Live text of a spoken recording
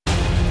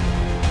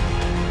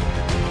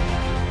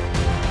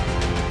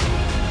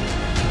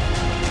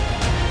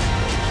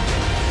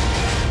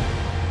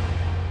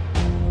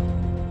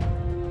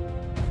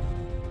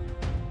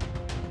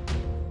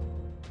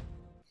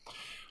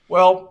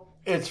Well,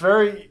 it's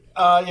very,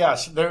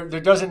 yes, there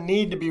doesn't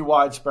need to be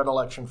widespread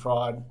election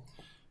fraud.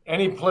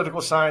 Any political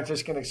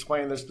scientist can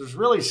explain this. There's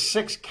really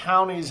 6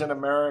 counties in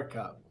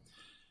America.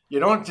 You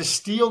don't have to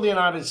steal the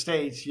United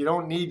States. You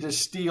don't need to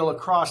steal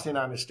across the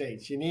United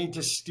States. You need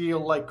to steal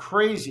like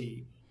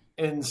crazy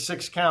in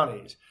 6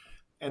 counties.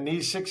 And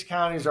these 6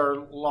 counties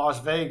are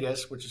Las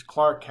Vegas, which is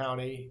Clark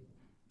County,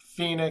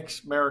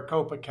 Phoenix,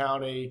 Maricopa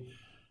County,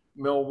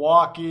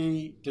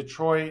 Milwaukee,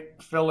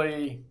 Detroit,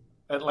 Philly,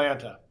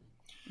 Atlanta.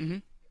 Mm-hmm.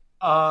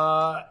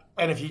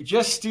 And if you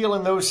just steal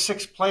in those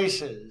 6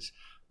 places,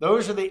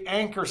 those are the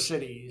anchor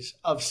cities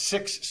of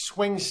 6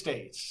 swing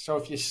states. So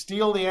if you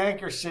steal the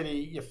anchor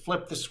city, you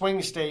flip the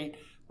swing state,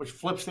 which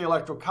flips the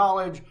Electoral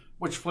College,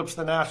 which flips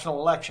the national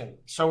election.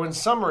 So in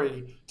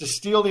summary, to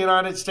steal the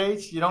United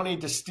States, you don't need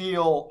to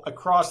steal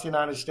across the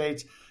United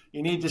States.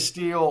 You need to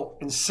steal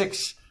in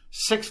six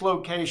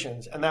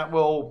locations, and that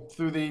will,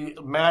 through the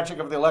magic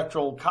of the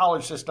Electoral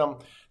College system,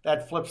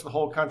 that flips the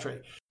whole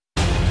country.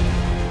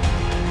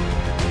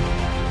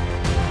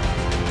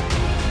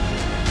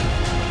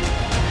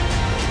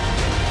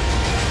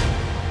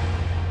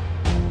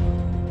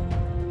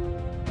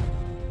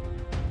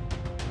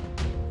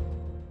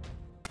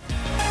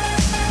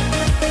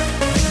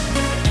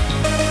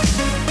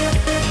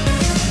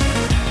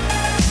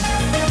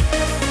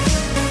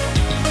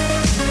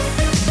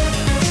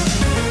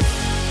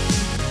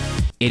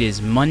 It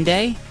is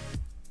Monday,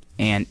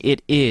 and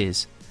it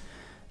is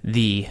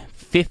the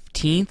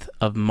 15th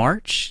of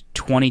March,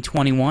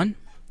 2021,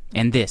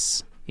 and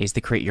this is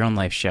the Create Your Own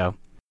Life Show.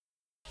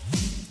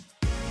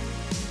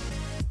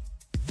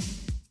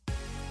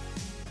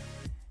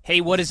 Hey,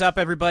 what is up,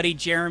 everybody?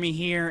 Jeremy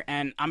here,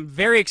 and I'm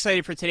very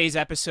excited for today's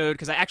episode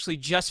because I actually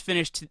just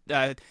finished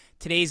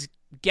today's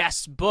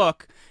guest's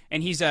book,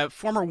 and he's a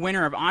former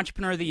winner of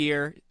Entrepreneur of the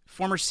Year,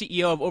 former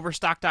CEO of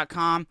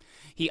Overstock.com.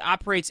 He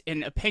operates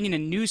an opinion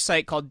and news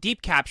site called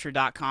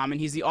DeepCapture.com,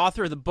 and he's the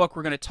author of the book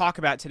we're going to talk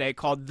about today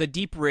called The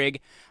Deep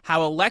Rig,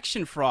 How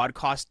Election Fraud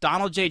Cost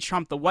Donald J.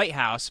 Trump the White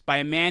House by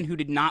a Man Who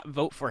Did Not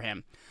Vote for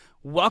Him.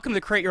 Welcome to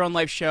the Create Your Own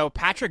Life Show,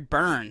 Patrick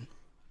Byrne.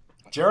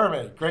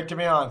 Jeremy, great to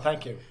be on.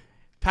 Thank you.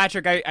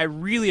 Patrick, I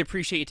really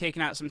appreciate you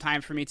taking out some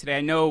time for me today.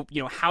 I know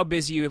how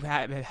busy you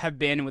have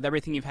been with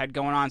everything you've had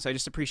going on, so I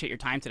just appreciate your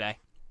time today.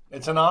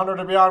 It's an honor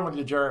to be on with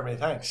you, Jeremy.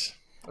 Thanks.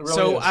 It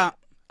really is.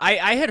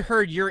 I had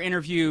heard your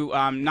interview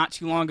not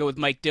too long ago with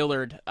Mike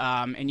Dillard,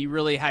 and you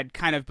really had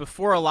kind of,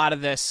 before a lot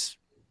of this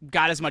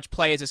got as much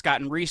play as it's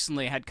gotten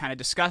recently, had kind of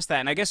discussed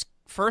that. And I guess,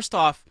 first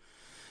off,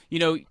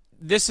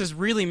 this has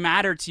really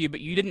mattered to you,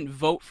 but you didn't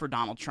vote for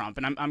Donald Trump.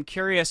 And I'm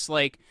curious,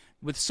 like,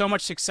 with so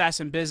much success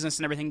in business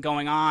and everything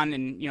going on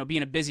and,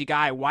 being a busy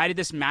guy, why did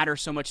this matter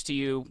so much to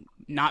you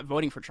not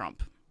voting for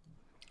Trump?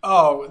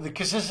 Oh,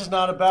 because this is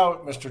not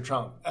about Mr.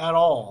 Trump at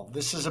all.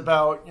 This is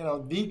about,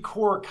 the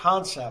core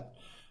concept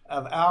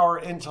of our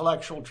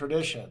intellectual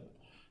tradition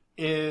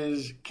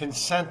is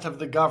consent of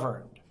the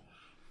governed.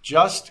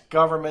 Just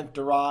government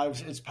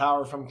derives its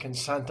power from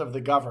consent of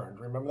the governed.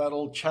 Remember that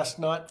old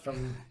chestnut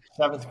from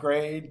 7th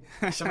grade?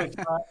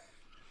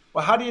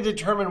 Well, how do you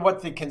determine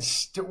what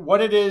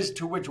it is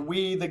to which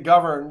we, the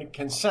governed,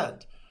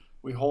 consent?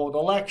 We hold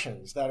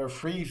elections that are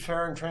free,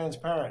 fair, and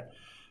transparent.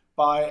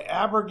 By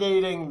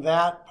abrogating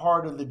that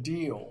part of the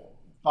deal,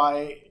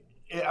 we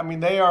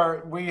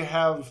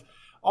have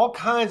all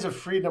kinds of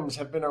freedoms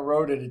have been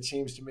eroded, it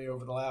seems to me,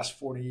 over the last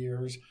 40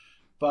 years.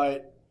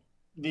 But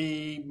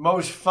the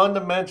most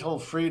fundamental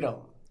freedom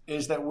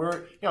is that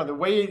we're, the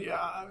way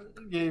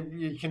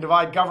you can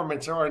divide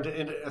governments are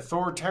into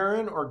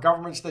authoritarian or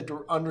governments that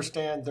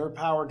understand their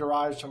power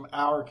derives from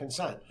our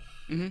consent.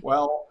 Mm-hmm.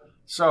 Well,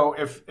 so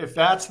if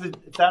that's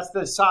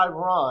the side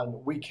we're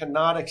on, we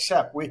cannot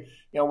accept. We've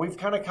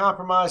kind of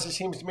compromised, it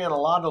seems to me, on a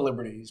lot of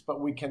liberties, but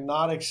we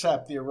cannot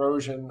accept the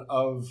erosion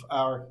of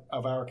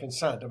our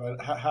consent,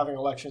 about having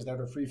elections that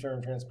are free, fair,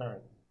 and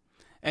transparent.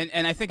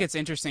 And I think it's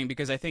interesting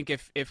because I think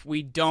if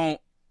we don't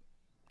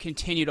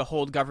continue to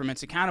hold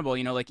governments accountable,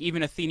 like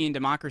even Athenian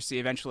democracy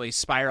eventually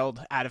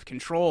spiraled out of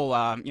control,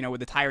 with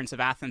the tyrants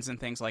of Athens and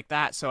things like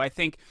that. So I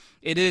think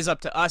it is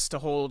up to us to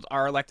hold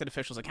our elected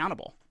officials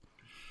accountable.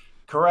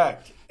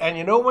 Correct. And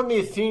when the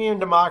Athenian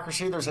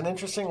democracy, there's an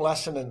interesting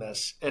lesson in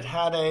this. It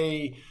had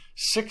a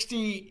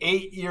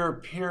 68-year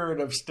period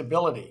of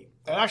stability.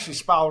 It actually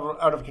spiraled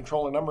out of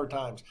control a number of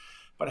times,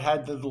 but it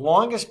had the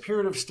longest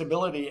period of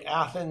stability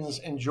Athens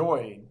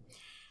enjoyed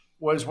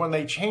was when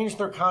they changed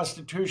their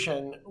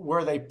constitution,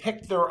 where they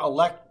picked their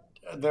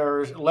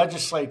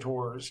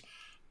legislators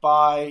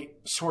by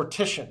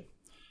sortition.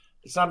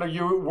 It's not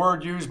a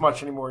word used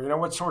much anymore. You know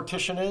what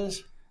sortition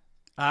is?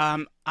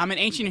 I'm an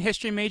ancient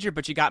history major,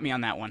 but you got me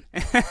on that one.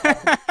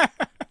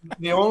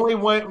 The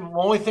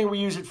only thing we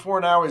use it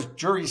for now is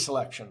jury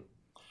selection.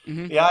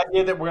 Mm-hmm. The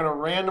idea that we're going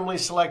to randomly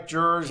select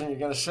jurors and you're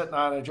going to sit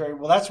on a jury.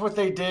 Well, that's what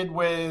they did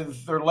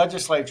with their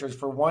legislatures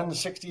for one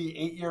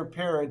 68-year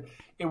period.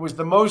 It was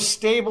the most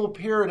stable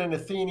period in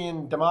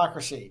Athenian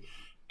democracy.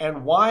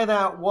 And why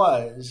that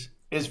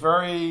is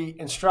very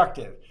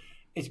instructive.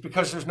 It's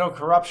because there's no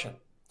corruption.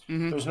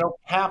 Mm-hmm. There's no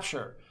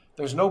capture.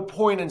 there's no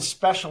point in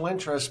special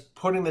interests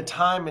putting the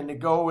time in to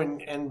go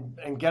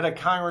and get a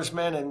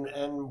congressman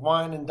and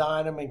wine and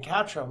dine them and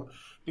catch them,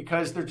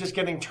 because they're just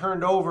getting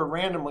turned over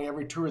randomly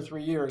every 2 or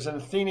 3 years. In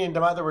Athenian,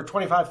 there were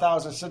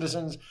 25,000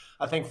 citizens.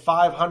 I think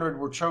 500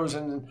 were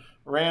chosen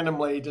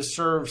randomly to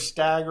serve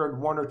staggered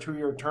 1 or 2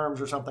 year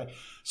terms or something.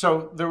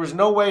 So there was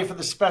no way for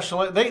the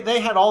special. They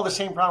had all the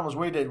same problems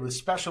we did with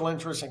special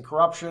interests and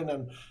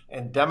corruption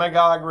and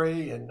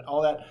demagoguery and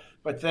all that.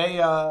 But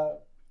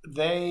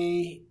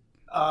they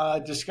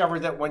discovered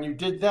that when you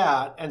did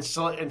that and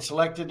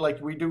selected,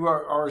 like we do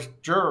our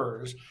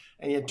jurors,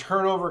 and you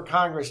turn over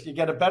Congress, you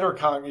get a better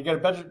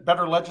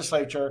better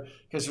legislature,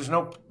 because there's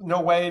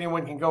no way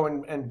anyone can go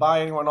and buy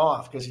anyone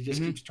off, because he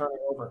just keeps turning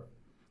over.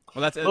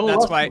 Well,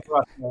 that's why,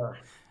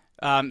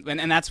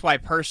 and that's why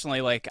personally,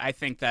 like, I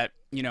think that,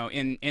 you know,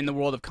 in the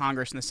world of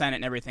Congress and the Senate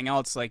and everything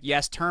else, like,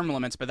 yes, term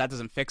limits, but that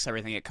doesn't fix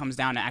everything. It comes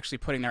down to actually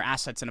putting their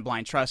assets in a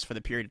blind trust for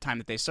the period of time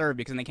that they serve,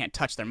 because then they can't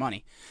touch their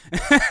money.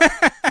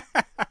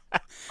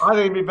 I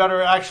think it'd be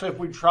better actually if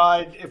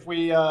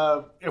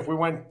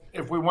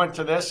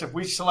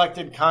we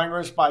selected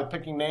Congress by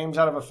picking names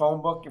out of a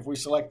phone book, if we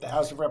select the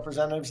House of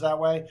Representatives that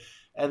way,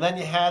 and then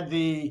you had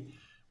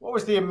what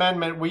was the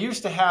amendment? We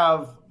used to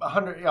have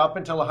up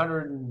until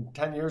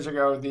 110 years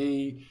ago,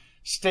 the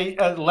state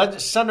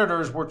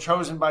senators were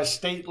chosen by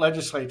state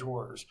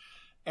legislators,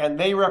 and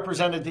they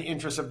represented the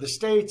interests of the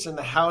states, and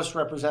the House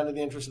represented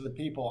the interests of the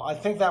people. I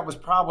think that was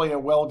probably a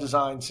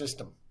well-designed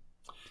system,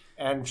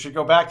 and should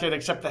go back to it,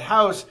 except the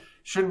House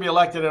shouldn't be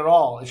elected at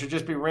all. It should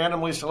just be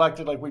randomly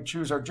selected, like we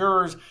choose our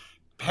jurors,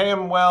 pay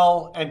them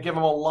well, and give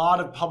them a lot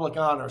of public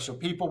honor. So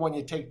people, when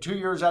you take 2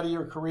 years out of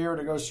your career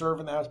to go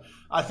serve in the House,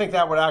 I think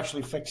that would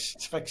actually fix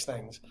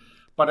things.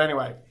 But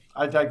anyway,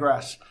 I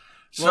digress.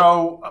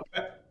 So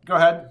go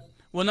ahead.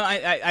 Well, no,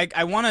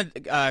 I want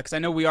to, because I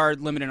know we are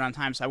limited on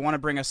time, so I want to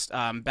bring us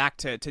back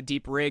to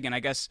Deep Rig, and I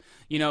guess,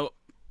 you know,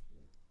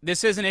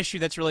 this is an issue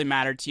that's really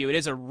mattered to you. It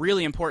is a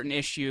really important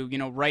issue, you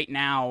know, right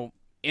now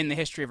in the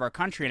history of our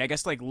country. And I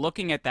guess, like,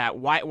 looking at that,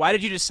 why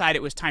did you decide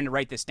it was time to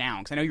write this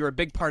down? Because I know you were a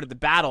big part of the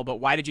battle, but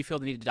why did you feel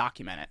the need to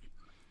document it?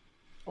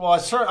 Well,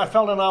 I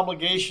felt an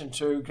obligation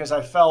to, because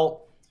I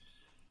felt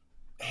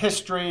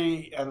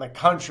history and the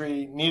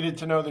country needed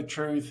to know the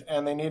truth,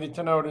 and they needed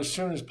to know it as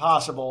soon as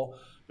possible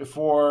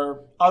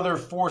before other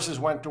forces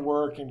went to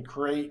work and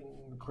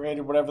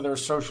created whatever their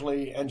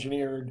socially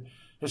engineered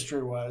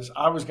history was.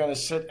 I was going to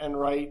sit and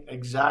write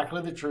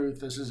exactly the truth.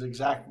 This is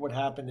exactly what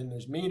happened in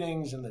those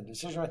meetings and the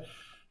decision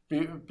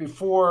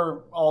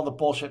before all the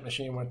bullshit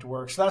machine went to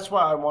work. So that's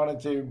why I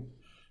wanted to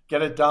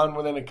get it done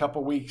within a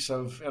couple of weeks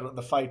of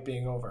the fight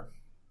being over.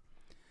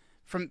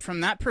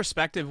 From that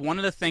perspective, one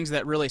of the things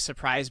that really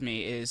surprised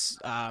me is,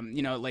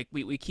 you know, like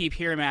we keep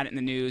hearing about it in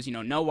the news, you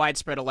know, no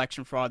widespread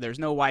election fraud. There's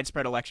no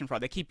widespread election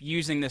fraud. They keep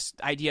using this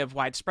idea of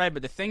widespread,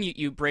 but the thing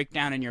you break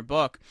down in your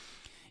book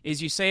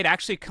is you say it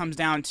actually comes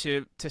down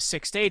to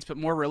 6 states, but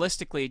more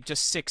realistically,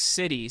 just 6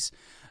 cities.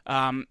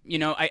 You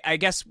know, I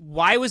guess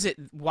why was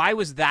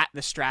that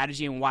the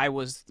strategy, and why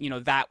was, you know,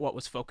 that what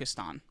was focused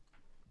on?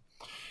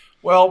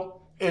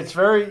 Well, it's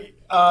very,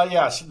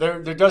 yes,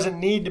 there doesn't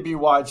need to be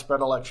widespread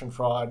election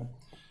fraud.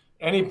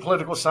 Any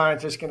political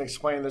scientist can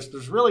explain this.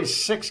 There's really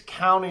 6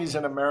 counties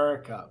in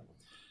America.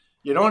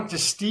 You don't have to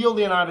steal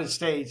the United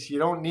States. You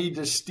don't need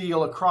to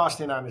steal across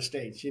the United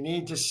States. You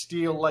need to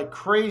steal like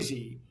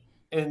crazy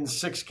in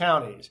 6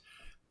 counties.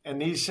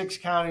 And these 6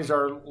 counties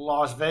are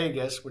Las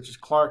Vegas, which is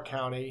Clark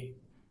County,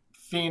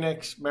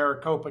 Phoenix,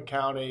 Maricopa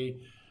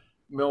County,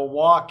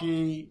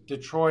 Milwaukee,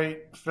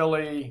 Detroit,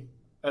 Philly,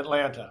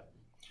 Atlanta.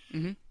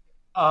 Mm-hmm.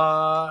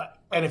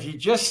 And if you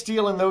just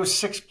steal in those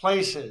 6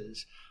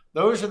 places,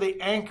 those are the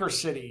anchor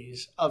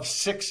cities of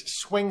 6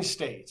 swing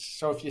states.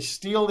 So if you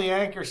steal the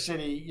anchor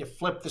city, you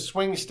flip the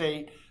swing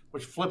state,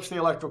 which flips the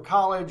Electoral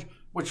College,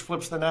 which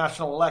flips the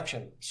national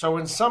election. So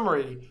in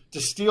summary,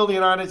 to steal the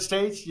United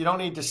States, you don't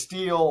need to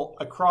steal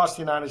across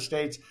the United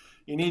States.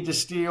 You need to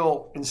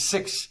steal in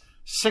six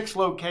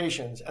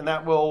locations, and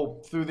that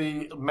will, through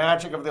the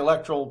magic of the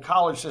Electoral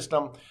College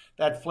system,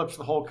 that flips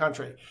the whole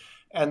country.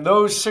 And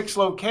those 6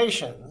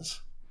 locations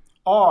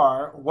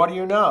are, what do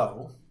you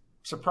know?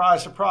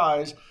 Surprise,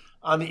 surprise.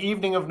 On the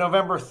evening of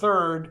November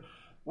 3rd,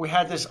 we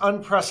had this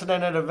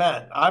unprecedented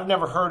event. I've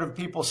never heard of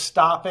people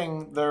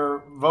stopping their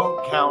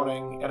vote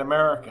counting in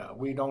America.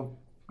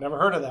 Never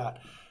heard of that.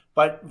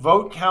 But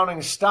vote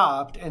counting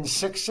stopped in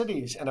 6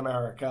 cities in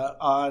America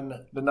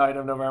on the night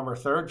of November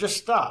 3rd. Just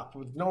stopped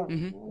with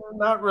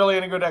not really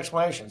any good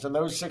explanations. And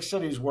those 6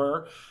 cities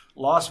were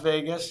Las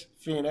Vegas,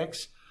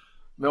 Phoenix,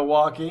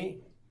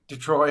 Milwaukee,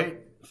 Detroit,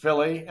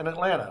 Philly, and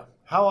Atlanta.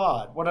 How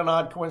odd. What an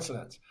odd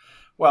coincidence.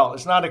 Well,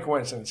 it's not a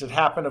coincidence. It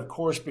happened, of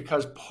course,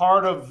 because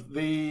part of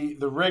the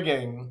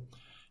rigging,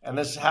 and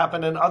this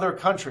happened in other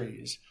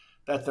countries,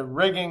 that the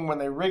rigging, when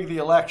they rig the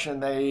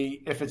election,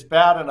 if it's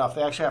bad enough,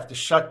 they actually have to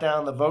shut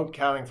down the vote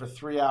counting for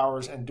 3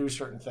 hours and do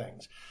certain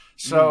things.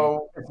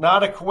 So It's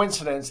not a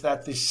coincidence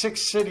that the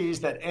 6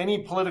 cities that any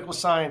political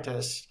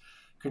scientist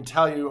can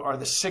tell you are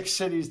the 6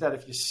 cities that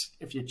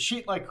if you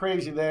cheat like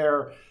crazy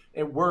there,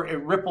 it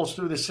ripples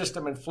through the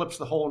system and flips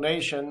the whole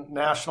nation,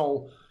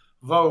 national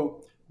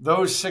vote.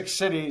 Those 6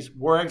 cities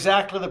were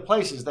exactly the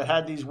places that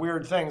had these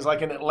weird things.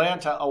 Like in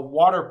Atlanta, a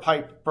water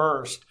pipe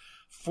burst,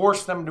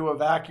 forced them to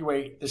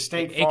evacuate the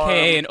state farm.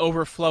 AKA an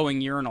overflowing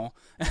urinal.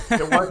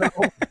 It wasn't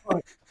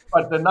overflowing,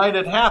 but the night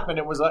it happened,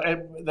 it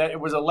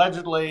was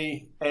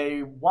allegedly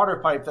a water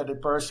pipe that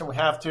had burst, and we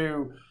have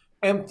to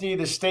empty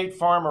the State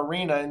Farm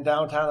Arena in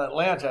downtown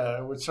Atlanta.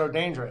 It was so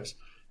dangerous.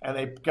 And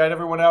they got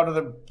everyone out of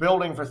the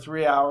building for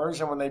 3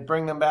 hours. And when they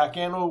bring them back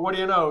in, oh, what do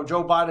you know?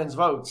 Joe Biden's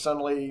vote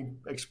suddenly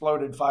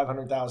exploded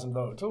 500,000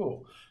 votes.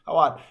 Oh, how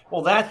odd.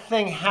 Well, that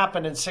thing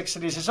happened in 6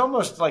 cities. It's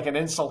almost like an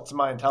insult to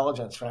my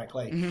intelligence,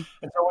 frankly. Mm-hmm.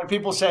 And so when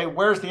people say,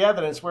 where's the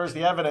evidence? Where's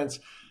the evidence?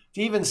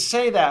 To even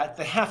say that,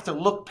 they have to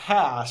look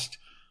past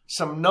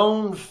some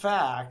known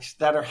facts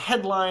that are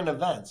headline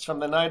events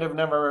from the night of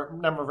November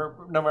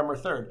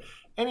 3rd.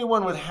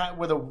 Anyone with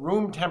a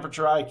room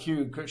temperature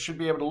IQ should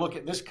be able to look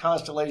at this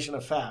constellation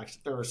of facts.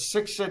 There are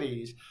 6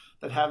 cities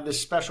that have this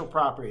special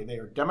property. They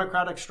are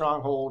Democratic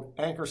stronghold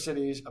anchor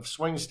cities of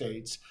swing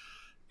states.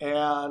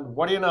 And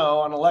what do you know,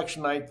 on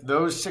election night,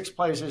 those 6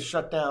 places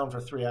shut down for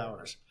 3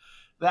 hours.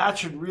 That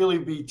should really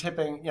be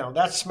tipping,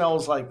 that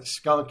smells like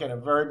skunk in a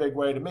very big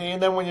way to me.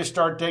 And then when you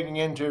start digging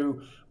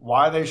into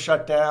why they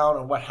shut down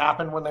and what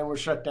happened when they were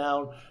shut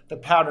down, the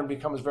pattern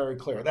becomes very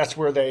clear. That's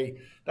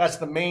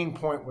the main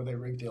point where they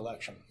rigged the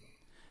election.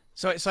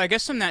 So I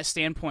guess from that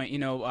standpoint, you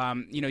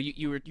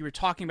were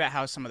talking about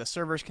how some of the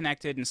servers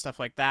connected and stuff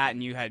like that,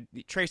 and you had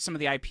traced some of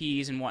the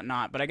IPs and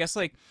whatnot. But I guess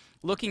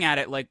looking at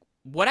it,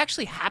 what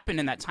actually happened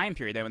in that time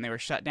period there when they were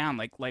shut down?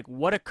 Like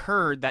what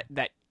occurred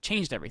that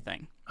changed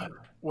everything?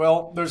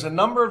 Well, there's a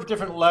number of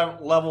different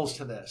levels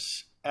to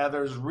this.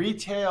 There's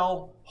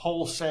retail,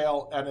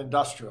 wholesale, and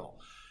industrial.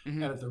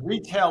 Mm-hmm. And at the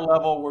retail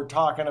level, we're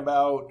talking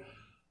about,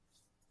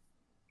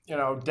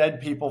 dead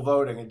people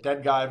voting, a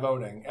dead guy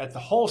voting. At the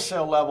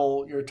wholesale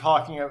level, you're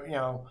talking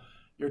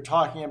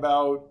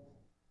about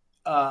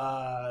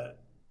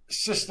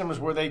systems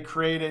where they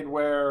created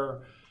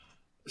where,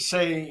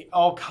 say,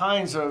 all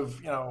kinds of,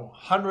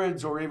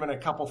 hundreds or even a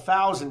couple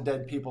thousand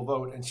dead people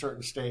vote in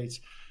certain states.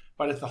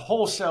 But at the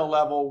wholesale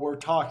level, we're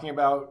talking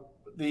about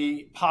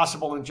the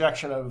possible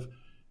injection of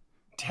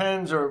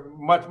tens or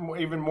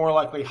even more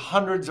likely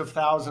hundreds of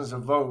thousands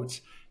of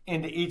votes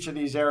into each of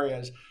these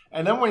areas.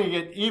 And then when you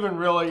get even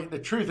really, the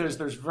truth is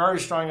there's very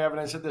strong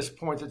evidence at this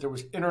point that there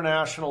was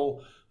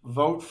international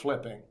vote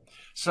flipping.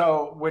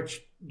 So which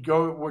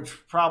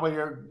probably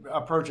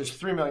approaches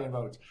 3 million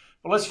votes.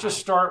 But let's just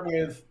start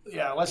with,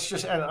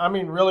 and I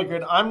mean really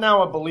good. I'm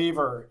now a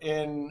believer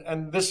in,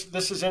 and this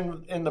is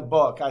in the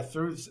book. I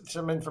threw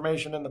some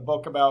information in the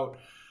book about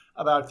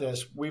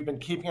this. We've been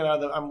keeping it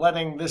out of I'm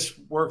letting this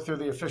work through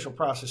the official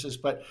processes,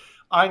 but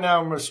I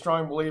now am a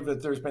strong believer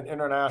that there's been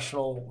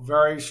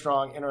very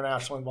strong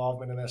international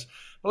involvement in this.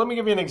 But let me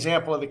give you an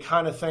example of the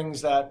kind of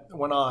things that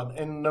went on.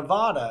 In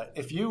Nevada,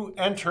 if you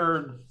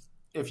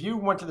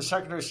went to the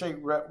Secretary of State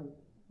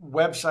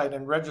website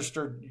and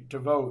registered to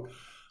vote,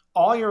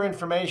 all your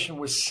information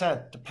was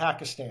sent to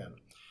Pakistan,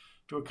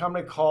 to a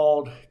company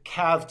called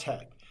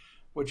Kavtech,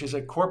 which is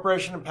a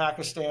corporation in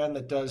Pakistan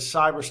that does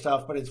cyber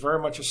stuff, but it's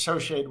very much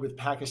associated with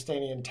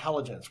Pakistani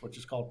intelligence, which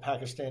is called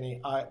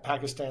Pakistan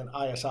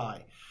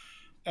ISI.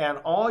 And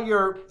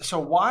so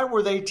why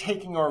were they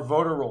taking our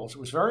voter rolls? It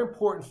was very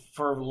important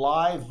for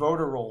live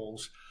voter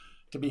rolls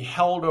to be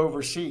held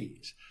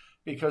overseas,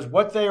 because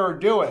what they are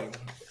doing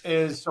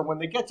is, so when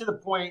they get to the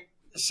point,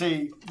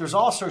 there's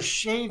also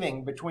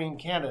shaving between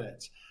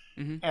candidates.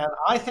 Mm-hmm. And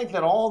I think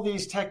that all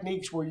these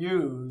techniques were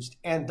used,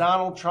 and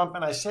Donald Trump,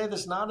 and I say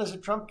this not as a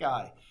Trump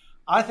guy,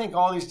 I think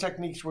all these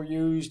techniques were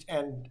used,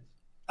 and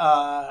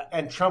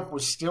Trump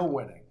was still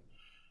winning.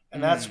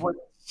 And that's what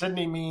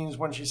Sydney means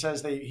when she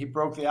says he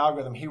broke the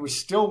algorithm. He was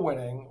still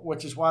winning,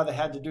 which is why they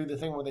had to do the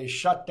thing where they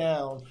shut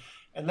down.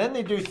 And then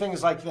they do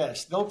things like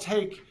this. They'll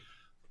take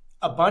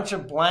a bunch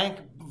of blank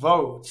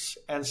votes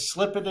and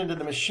slip it into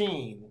the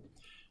machine.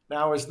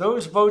 Now, as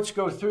those votes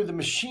go through, the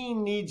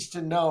machine needs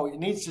to know, it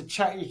needs to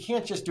check. You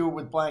can't just do it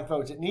with blank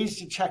votes. It needs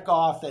to check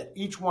off that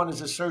each one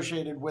is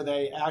associated with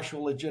an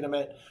actual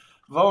legitimate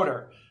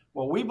voter.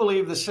 Well, we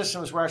believe the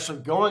systems were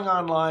actually going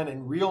online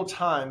in real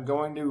time,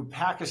 going to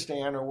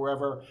Pakistan or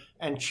wherever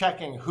and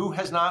checking who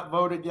has not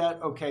voted yet.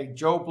 Okay,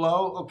 Joe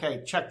Blow.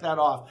 Okay, check that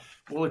off.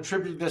 We'll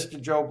attribute this to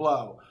Joe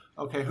Blow.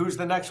 Okay, who's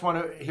the next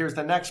one? Here's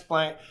the next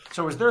blank.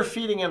 So as they're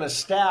feeding in a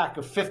stack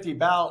of 50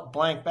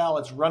 blank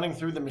ballots running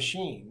through the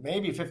machine,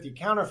 maybe 50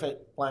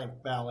 counterfeit blank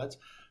ballots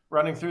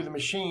running through the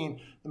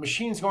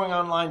machine's going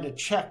online to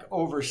check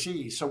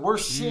overseas. So we're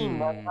seeing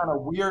that kind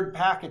of weird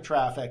packet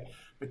traffic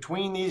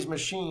between these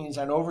machines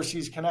and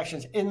overseas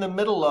connections in the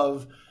middle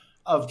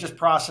of just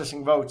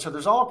processing votes. So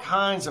there's all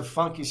kinds of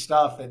funky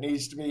stuff that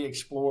needs to be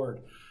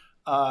explored.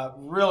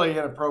 Really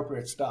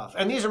inappropriate stuff.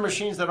 And these are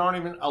machines that aren't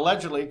even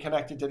allegedly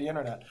connected to the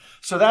internet.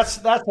 So that's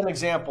an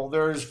example.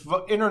 There's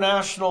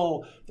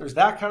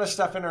that kind of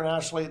stuff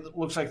internationally. It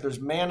looks like there's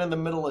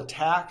man-in-the-middle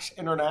attacks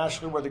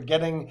internationally where they're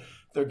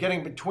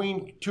getting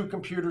between two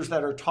computers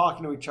that are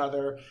talking to each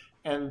other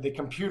and the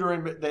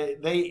computer,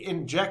 they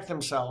inject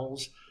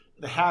themselves,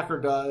 the hacker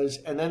does,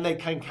 and then they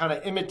can kind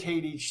of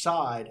imitate each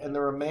side, and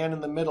they're a man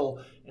in the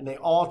middle, and they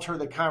alter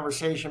the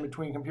conversation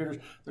between computers.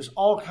 There's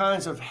all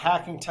kinds of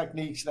hacking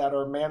techniques that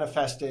are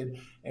manifested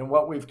in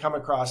what we've come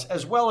across,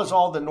 as well as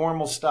all the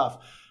normal stuff,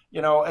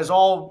 as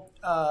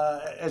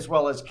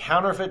well as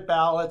counterfeit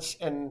ballots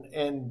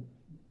in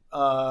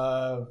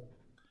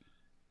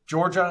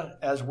Georgia,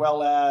 as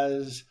well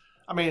as,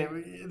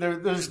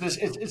 there's this,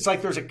 it's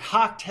like there's a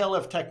cocktail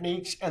of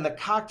techniques, and the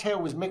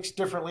cocktail was mixed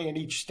differently in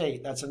each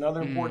state. That's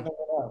another important thing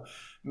to know.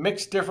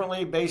 Mixed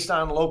differently based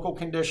on local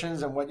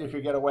conditions and what you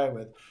could get away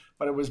with.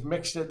 But it was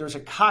mixed. There's a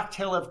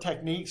cocktail of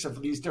techniques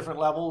of these different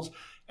levels,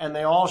 and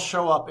they all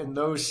show up in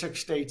those 6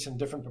 states in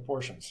different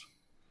proportions.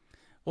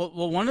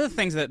 Well, one of the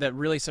things that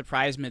really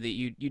surprised me that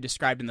you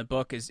described in the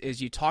book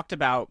is you talked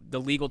about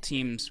the legal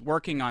teams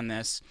working on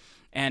this,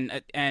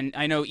 and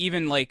I know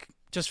even like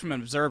just from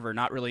an observer,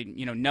 not really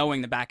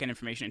knowing the back end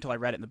information until I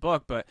read it in the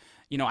book, but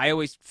I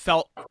always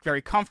felt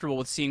very comfortable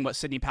with seeing what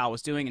Sidney Powell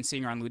was doing and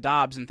seeing her on Lou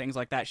Dobbs and things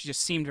like that. She just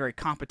seemed very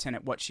competent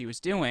at what she was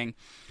doing.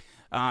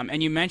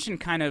 And you mentioned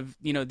kind of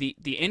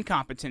the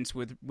incompetence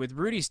with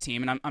Rudy's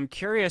team, and I'm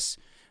curious,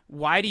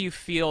 why do you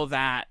feel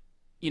that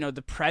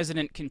the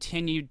president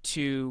continued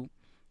to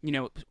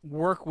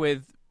work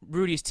with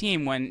Rudy's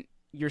team when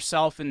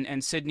yourself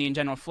and Sidney and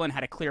General Flynn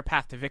had a clear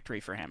path to victory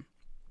for him?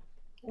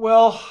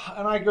 Well,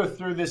 and I go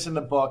through this in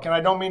the book, and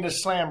I don't mean to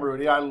slam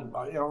Rudy.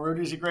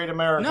 Rudy's a great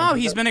American. No,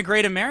 he's been a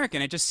great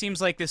American. It just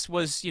seems like this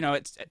was,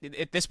 it's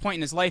at this point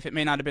in his life, it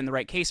may not have been the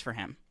right case for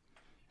him.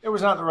 It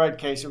was not the right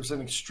case. It was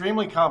an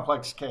extremely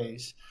complex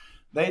case.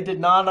 They did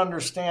not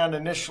understand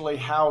initially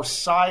how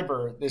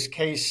cyber this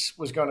case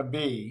was going to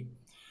be.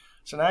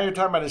 So now you're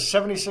talking about a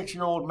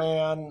 76-year-old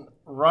man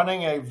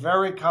running a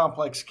very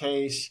complex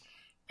case,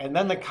 and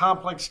then the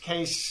complex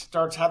case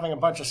starts having a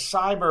bunch of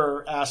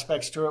cyber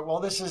aspects to it.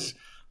 Well,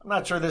 I'm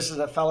not sure this is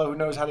a fellow who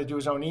knows how to do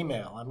his own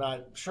email. I'm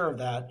not sure of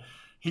that.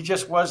 He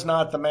just was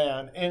not the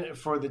man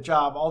for the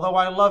job, although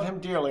I love him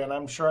dearly, and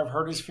I'm sure I've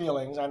hurt his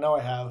feelings. I know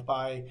I have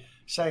by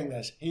saying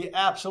this. He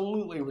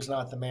absolutely was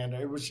not the man.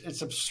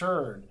 It's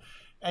absurd.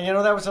 And,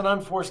 that was an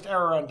unforced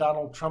error on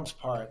Donald Trump's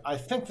part. I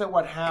think that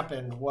what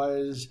happened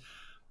was,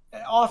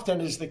 often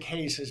is the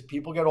case, as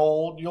people get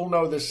old, you'll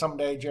know this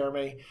someday,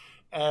 Jeremy,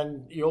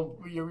 and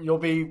you'll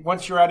be,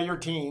 once you're out of your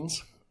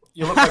teens,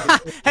 you look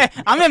like hey,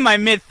 I'm in my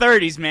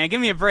mid-30s, man. Give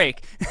me a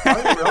break. Are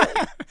you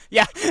really?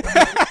 Yeah.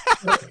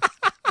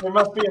 There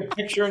must be a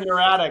picture in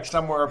your attic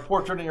somewhere, a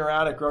portrait in your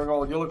attic growing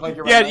old. You look like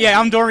you're Yeah,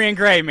 I'm Dorian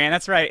Gray, man.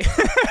 That's right.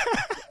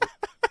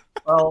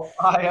 Well,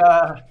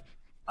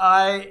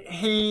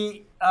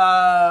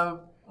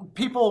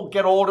 people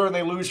get older and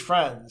they lose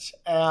friends,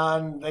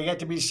 and they get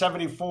to be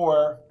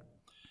 74.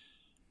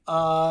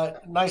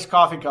 Nice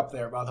coffee cup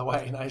there, by the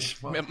way.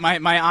 Nice.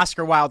 My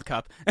Oscar Wilde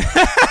cup.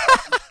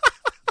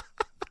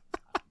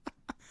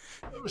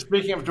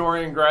 Speaking of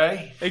Dorian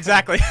Gray.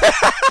 Exactly.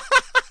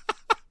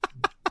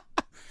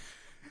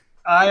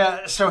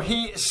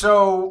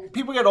 So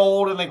people get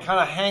old and they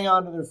kind of hang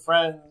on to their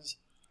friends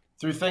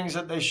through things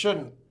that they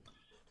shouldn't.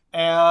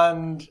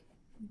 And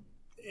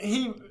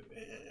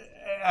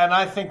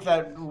I think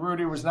that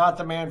Rudy was not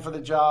the man for the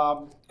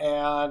job,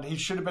 and he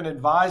should have been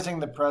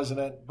advising the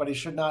president, but he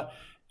should not.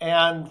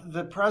 And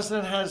the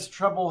president has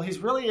trouble. He's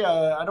really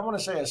I don't want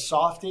to say a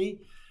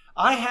softie.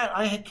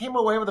 I came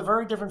away with a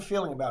very different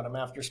feeling about him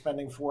after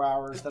spending 4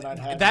 hours than I'd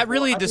had. That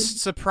really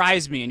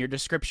surprised me in your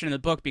description in the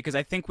book, because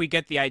I think we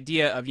get the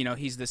idea of,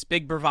 he's this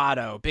big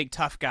bravado, big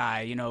tough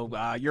guy,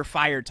 you're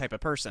fired type of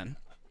person.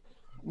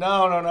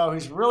 No.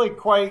 He's really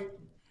quite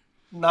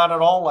not at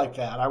all like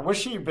that. I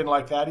wish he'd been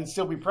like that. He'd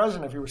still be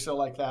president if he were still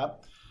like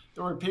that.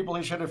 There were people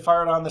he should have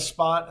fired on the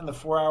spot in the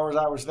 4 hours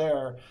I was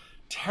there.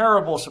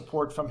 Terrible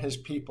support from his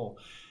people.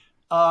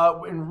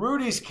 In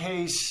Rudy's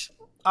case,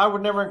 I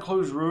would never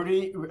accuse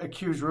Rudy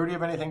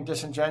of anything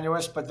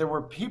disingenuous, but there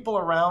were people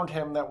around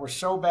him that were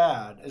so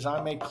bad, as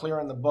I make clear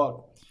in the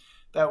book,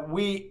 that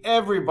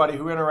everybody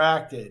who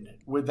interacted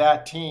with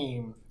that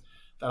team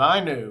that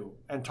I knew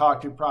and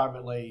talked to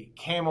privately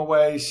came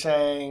away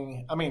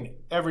saying,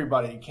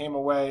 everybody came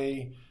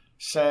away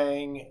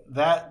saying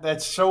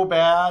that's so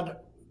bad,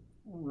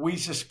 we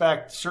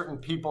suspect certain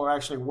people are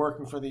actually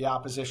working for the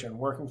opposition,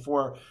 working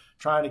for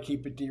trying to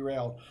keep it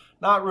derailed.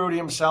 Not Rudy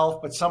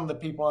himself, but some of the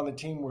people on the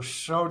team were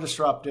so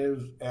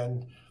disruptive,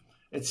 and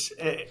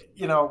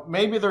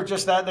maybe they're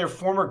just that. They're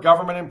former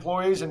government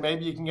employees, and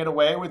maybe you can get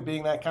away with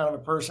being that kind of a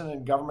person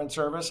in government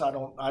service. I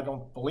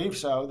don't believe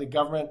so. The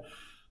government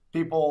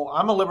people,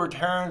 I'm a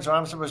libertarian, so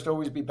I'm supposed to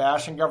always be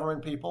bashing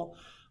government people.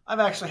 I've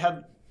actually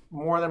had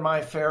more than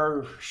my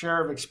fair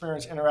share of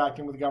experience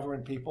interacting with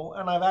government people,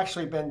 and I've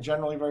actually been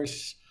generally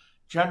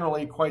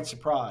quite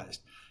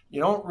surprised. You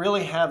don't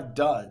really have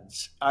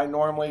duds. I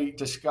normally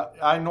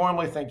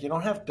think you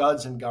don't have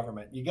duds in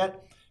government. You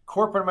get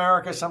corporate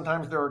America,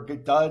 sometimes there are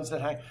good duds that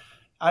hang.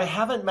 I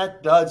haven't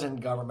met duds in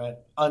government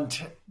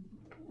until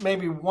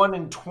maybe 1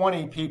 in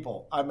 20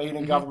 people I meet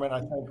in government.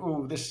 I think,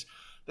 ooh, this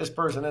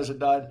person is a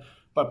dud.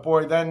 But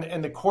boy, then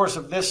in the course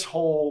of this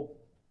whole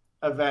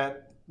event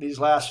these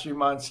last few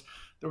months,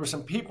 there were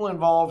some people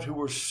involved who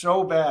were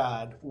so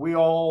bad. We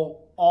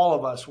all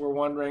of us were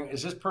wondering,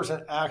 is this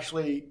person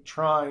actually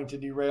trying to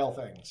derail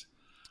things?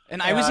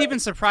 And I was even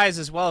surprised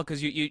as well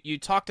because you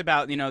talked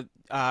about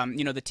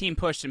the team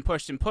pushed and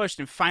pushed and pushed,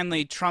 and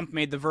finally Trump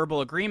made the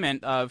verbal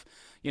agreement of,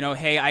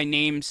 hey, I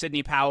named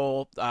Sidney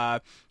Powell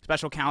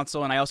special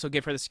counsel, and I also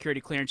give her the security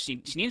clearance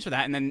she needs for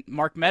that. And then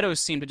Mark Meadows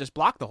seemed to just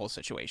block the whole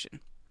situation.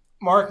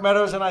 Mark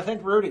Meadows and I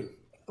think Rudy.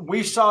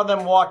 We saw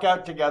them walk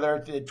out together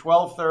at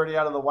 12:30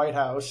 out of the White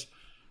House.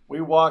 We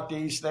walked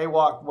east, they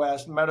walked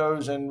west,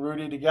 Meadows and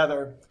Rudy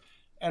together.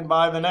 And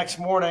by the next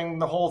morning,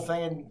 and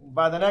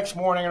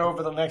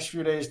over the next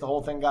few days, the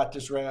whole thing got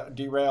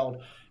derailed.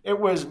 It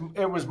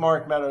was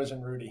Mark Meadows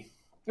and Rudy.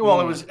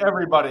 Well, it was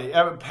everybody.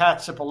 Pat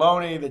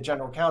Cipollone, the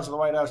general counsel of the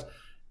White House,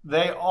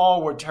 they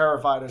all were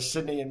terrified of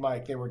Sidney and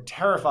Mike. They were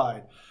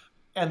terrified.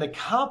 And the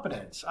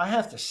competence, I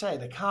have to say,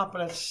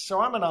 so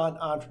I'm an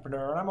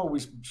entrepreneur, and I'm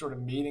always sort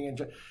of meeting.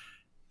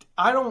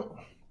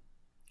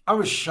 I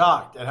was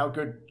shocked at how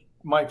good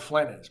Mike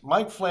Flynn is.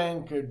 Mike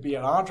Flynn could be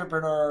an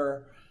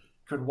entrepreneur,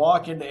 could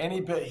walk into any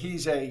bit.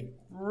 He's a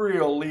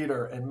real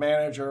leader and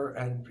manager,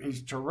 and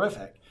he's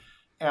terrific.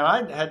 And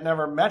I had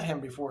never met him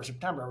before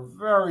September. A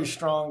very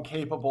strong,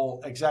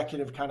 capable,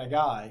 executive kind of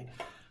guy.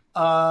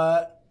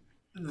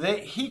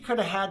 He could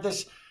have had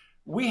this.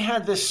 We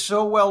had this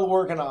so well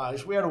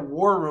organized. We had a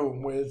war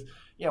room with,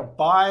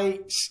 by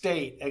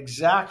state,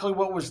 exactly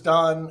what was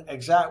done.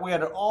 We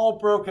had it all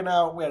broken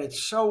out. We had it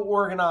so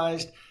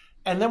organized.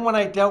 And then when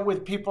I dealt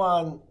with people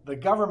on the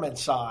government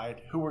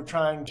side who were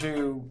trying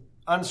to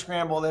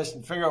unscramble this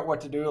and figure out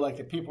what to do, like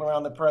the people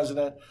around the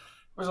president,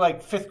 it was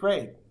like fifth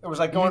grade. It was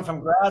like going from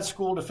grad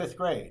school to fifth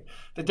grade.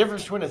 The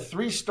difference between a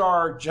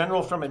 3-star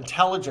general from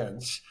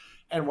intelligence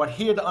and what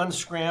he had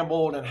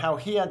unscrambled and how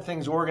he had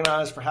things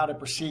organized for how to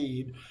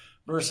proceed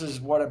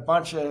versus what a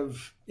bunch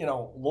of,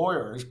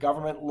 lawyers,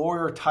 government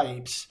lawyer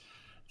types,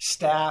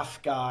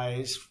 staff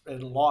guys,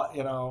 and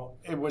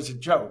it was a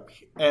joke.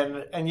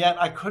 And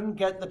yet I couldn't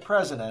get the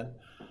president.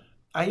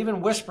 I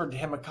even whispered to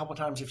him a couple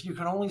times, if you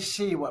could only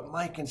see what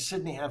Mike and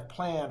Sidney have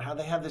planned, how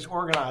they have this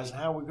organized,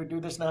 and how we could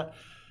do this and that.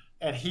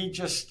 And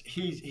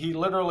he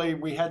literally,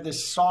 we had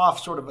this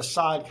soft sort of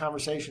aside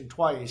conversation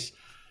twice,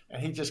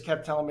 and he just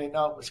kept telling me,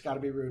 no, it's got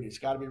to be Rudy. It's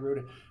got to be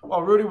Rudy.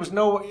 Well, Rudy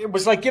it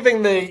was like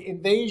giving the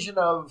invasion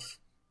of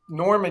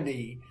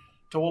Normandy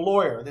to a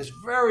lawyer. This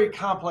very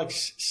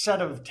complex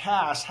set of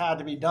tasks had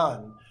to be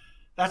done.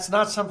 That's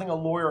not something a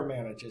lawyer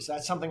manages.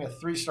 That's something a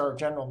 3-star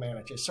general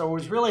manages. So it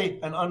was really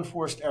an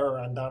unforced error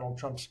on Donald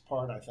Trump's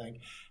part, I think.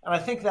 And I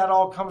think that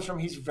all comes from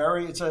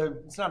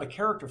it's not a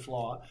character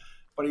flaw,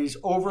 but he's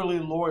overly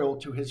loyal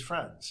to his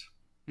friends.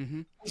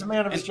 Mm-hmm. He's a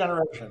man of his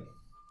generation.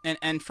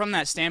 And from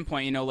that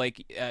standpoint,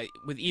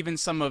 with even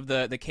some of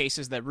the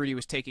cases that Rudy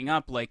was taking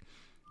up,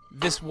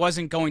 this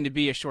wasn't going to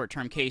be a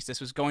short-term case. This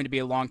was going to be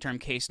a long-term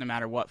case no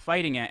matter what,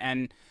 fighting it.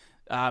 And,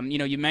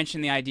 you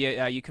mentioned the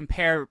idea, you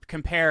compare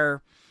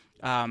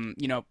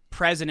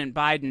President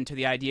Biden to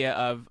the idea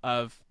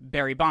of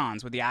Barry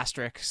Bonds with the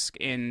asterisk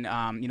in,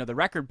 the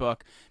record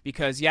book,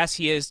 because yes,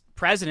 he is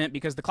president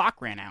because the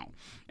clock ran out.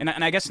 And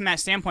I guess from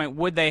that standpoint,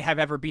 would they have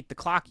ever beat the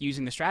clock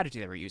using the strategy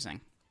they were using?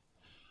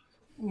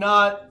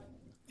 Not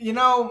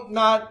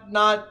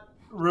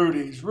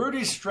Rudy's.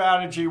 Rudy's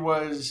strategy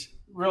was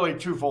really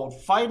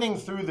twofold: fighting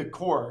through the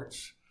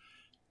courts,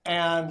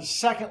 and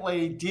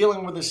secondly,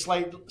 dealing with the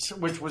slate,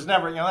 which was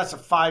never, that's a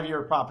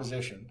 5-year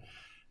proposition.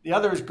 The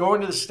other is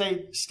going to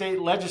the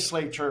state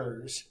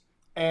legislatures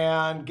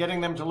and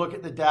getting them to look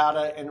at the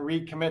data and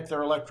recommit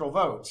their electoral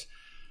votes.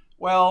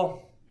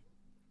 Well,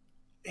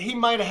 he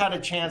might have had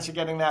a chance of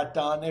getting that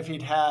done if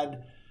he'd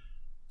had,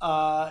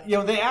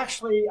 they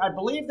actually, I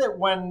believe that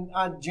when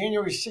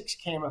January 6th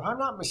came, if I'm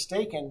not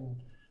mistaken,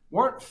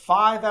 weren't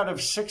 5 out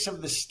of 6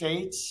 of the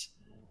states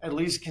at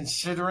least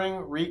considering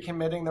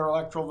recommitting their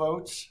electoral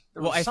votes?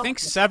 Well, I think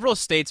several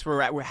states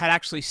had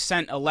actually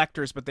sent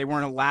electors, but they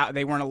weren't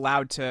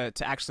allowed to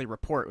actually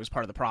report. It was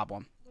part of the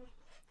problem.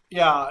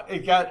 Yeah,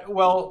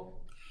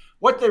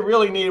 what they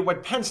really needed,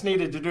 what Pence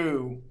needed to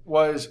do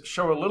was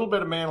show a little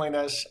bit of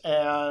manliness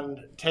and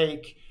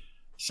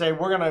say,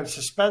 we're going to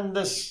suspend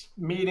this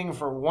meeting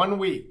for 1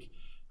 week.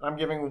 I'm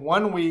giving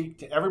 1 week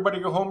to everybody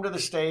go home to the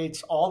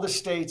states. All the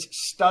states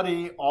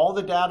study all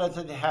the data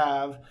that they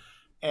have,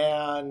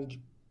 and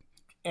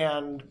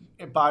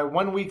by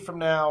 1 week from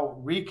now,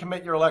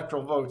 recommit your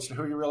electoral votes to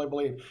who you really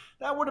believe.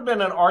 That would have been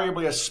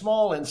arguably a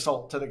small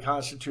insult to the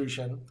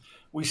Constitution.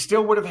 We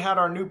still would have had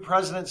our new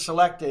president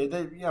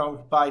selected.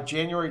 By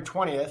January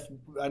 20th,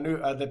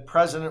 the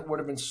president would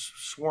have been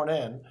sworn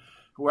in,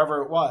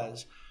 whoever it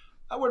was.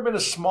 That would have been a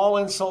small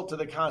insult to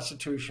the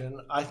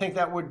Constitution. I think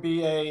that would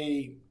be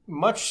a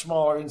much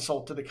smaller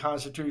insult to the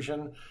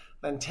Constitution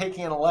than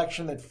taking an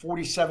election that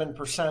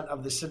 47%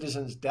 of the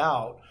citizens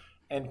doubt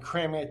and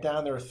cramming it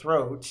down their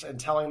throats and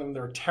telling them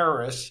they're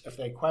terrorists if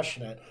they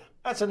question it.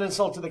 That's an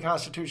insult to the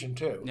Constitution,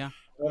 too. Yeah.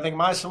 I think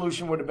my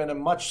solution would have been a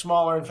much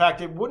smaller. In fact,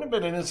 it wouldn't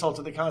have been an insult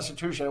to the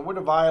Constitution. It would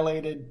have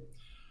violated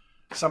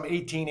some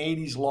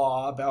 1880s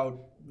law about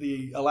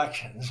the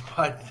elections,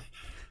 but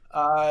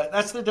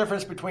that's the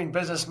difference between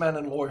businessmen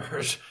and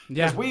lawyers.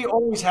 Because we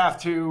always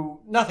have to.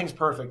 Nothing's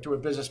perfect to a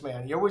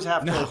businessman. You always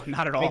have to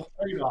not at make all.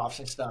 trade-offs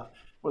and stuff.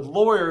 With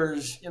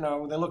lawyers, they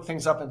look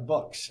things up in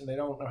books and they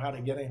don't know how to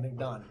get anything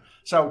done.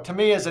 So to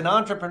me, as an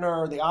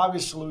entrepreneur, the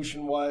obvious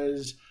solution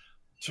was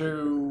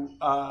to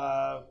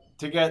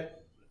get.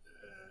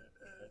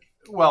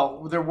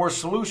 Well, there were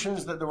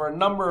solutions there were a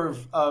number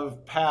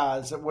of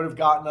paths that would have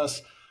gotten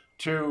us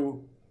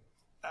to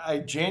a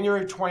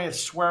January 20th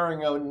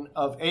swearing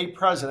of a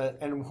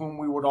president in whom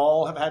we would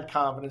all have had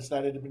confidence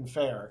that it had been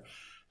fair.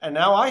 And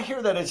now I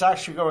hear that it's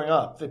actually going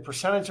up. The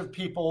percentage of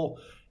people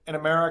in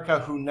America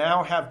who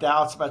now have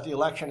doubts about the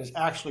election is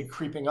actually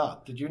creeping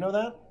up. Did you know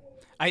that?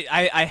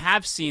 I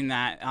have seen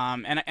that,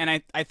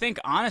 and I think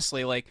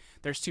honestly, like,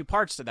 there's two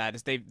parts to that.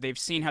 Is they've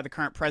seen how the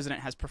current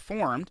president has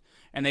performed,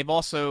 and they've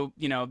also,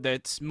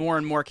 that's more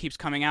and more keeps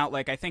coming out.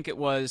 Like, I think it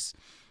was,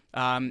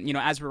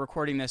 as we're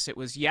recording this, it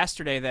was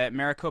yesterday that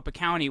Maricopa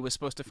County was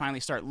supposed to finally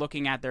start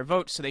looking at their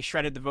votes, so they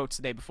shredded the votes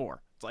the day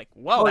before. It's like,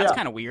 whoa, that's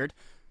kind of weird.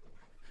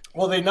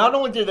 Well, they not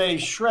only did they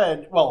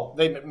shred,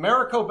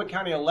 Maricopa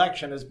County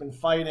election has been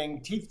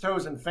fighting teeth,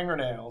 toes, and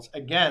fingernails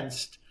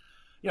against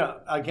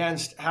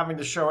having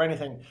to show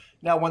anything.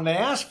 Now, when they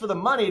ask for the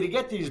money to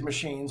get these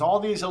machines, all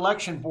these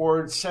election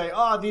boards say,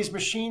 these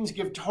machines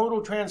give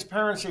total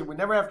transparency. We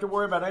never have to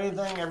worry about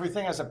anything.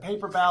 Everything has a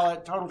paper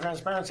ballot, total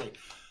transparency.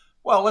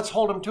 Well, let's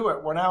hold them to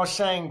it. We're now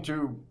saying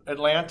to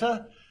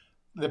Atlanta,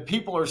 the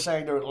people are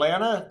saying to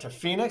Atlanta, to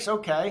Phoenix,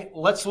 okay,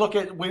 let's look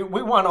at, we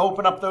want to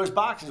open up those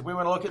boxes. We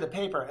want to look at the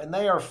paper. And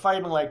they are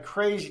fighting like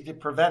crazy to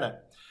prevent it.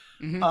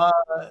 Mm-hmm.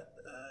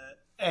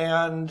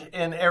 And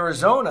in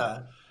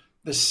Arizona,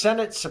 the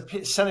Senate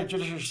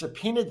judiciary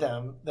subpoenaed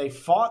them. They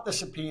fought the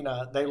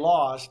subpoena. They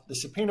lost. The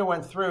subpoena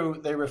went through.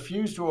 They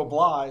refused to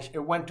oblige. It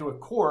went to a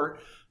court.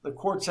 The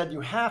court said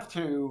you have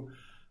to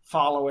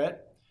follow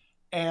it.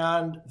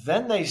 And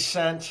then they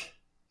sent,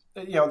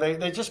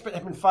 they just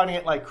have been fighting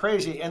it like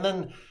crazy. And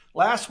then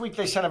last week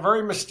they sent a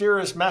very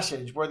mysterious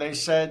message where they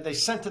sent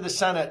to the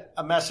Senate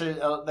a message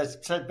that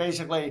said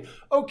basically,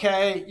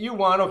 okay, you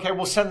won. Okay,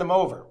 we'll send them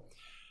over.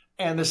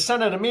 And the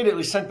Senate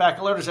immediately sent back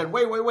a letter and said,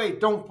 wait,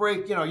 don't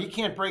break, you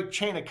can't break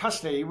chain of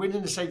custody. We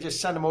didn't say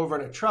just send them over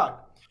in a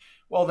truck.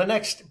 Well,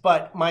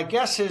 but my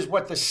guess is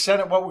what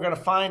we're going to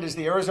find is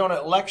the Arizona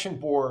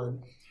Election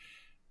Board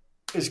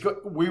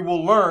we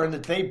will learn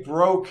that they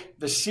broke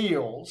the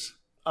seals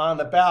on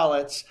the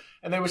ballots,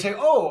 and they would say,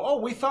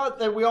 we thought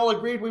that we all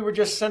agreed we would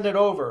just send it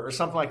over or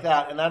something like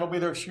that. And that'll be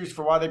their excuse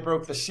for why they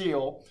broke the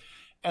seal.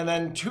 And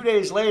then 2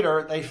 days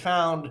later, they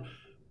found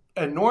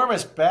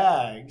enormous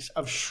bags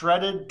of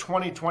shredded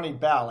 2020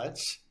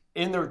 ballots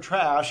in their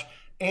trash,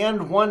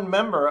 and one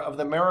member of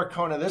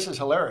the this is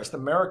hilarious, the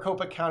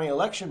Maricopa County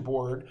Election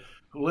Board,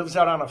 who lives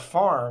out on a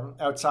farm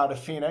outside of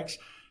Phoenix,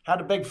 had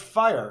a big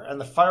fire,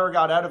 and the fire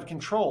got out of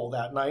control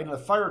that night, and the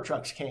fire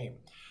trucks came.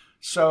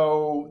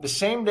 So the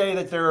same day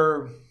that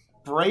they're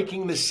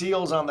breaking the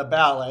seals on the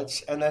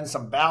ballots, and then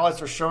some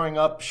ballots are showing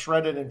up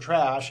shredded in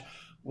trash,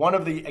 one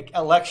of the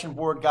election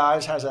board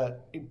guys has a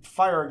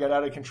fire get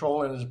out of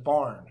control in his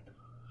barn.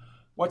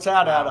 What's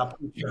that add up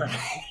to?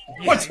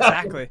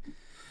 Exactly.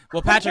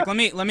 Well, Patrick, let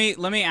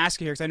me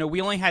ask you here, because I know we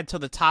only had till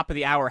the top of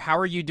the hour. How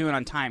are you doing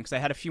on time? Because I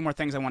had a few more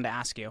things I wanted to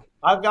ask you.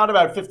 I've got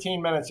about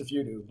 15 minutes if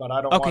you do, but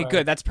I don't. Okay,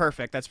 good. That's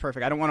perfect.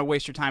 I don't want to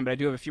waste your time, but I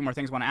do have a few more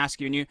things I want to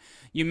ask you. And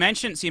you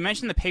mentioned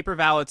the paper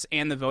ballots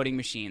and the voting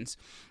machines,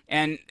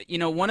 and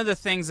one of the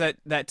things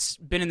that's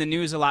been in the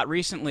news a lot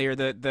recently are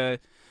the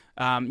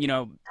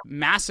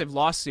massive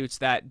lawsuits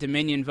that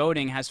Dominion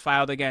Voting has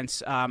filed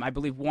against, I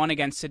believe one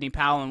against Sidney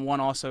Powell and one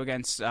also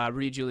against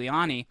Rudy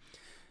Giuliani.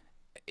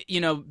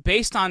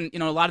 Based on,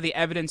 a lot of the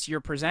evidence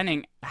you're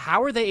presenting,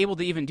 how are they able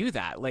to even do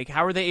that? Like,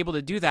 how are they able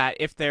to do that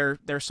if their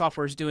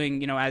software is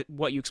doing,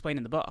 what you explained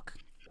in the book?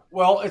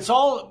 Well,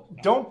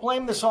 don't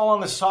blame this all on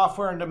the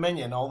software and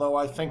Dominion, although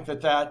I think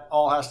that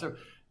all has to.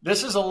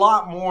 This is a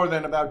lot more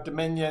than about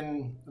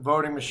Dominion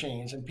voting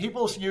machines. And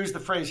people use the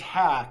phrase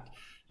hacked.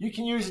 You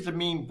can use it to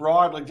mean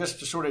broadly just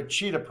to sort of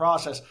cheat a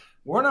process.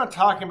 We're not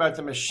talking about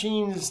the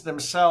machines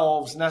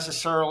themselves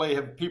necessarily.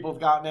 People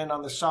have gotten in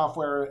on the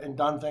software and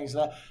done things.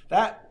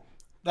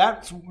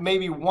 That's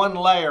maybe one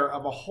layer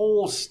of a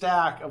whole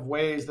stack of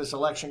ways this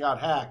election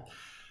got hacked.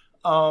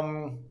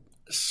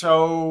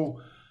 So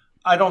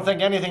I don't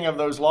think anything of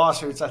those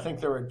lawsuits. I think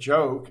they're a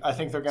joke. I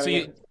think they're going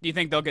to. Do you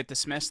think they'll get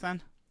dismissed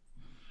then?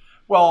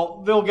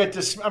 Well, they'll get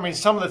dismissed. I mean,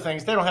 some of the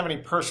things they don't have any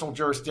personal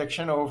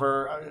jurisdiction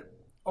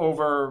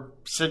over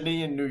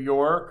Sydney and New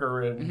York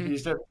or in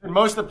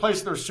most of the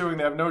places they're suing,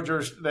 they have no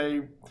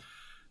jurisdiction.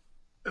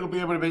 It'll be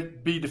able to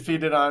be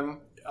defeated on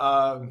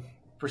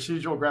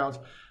procedural grounds.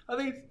 I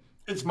think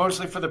it's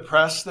mostly for the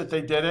press that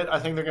they did it. I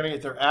think they're going to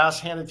get their ass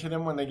handed to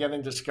them when they get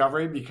in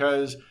discovery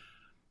because,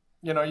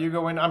 you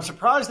go in. I'm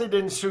surprised they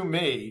didn't sue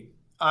me.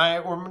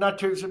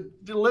 The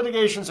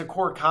litigation's a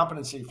core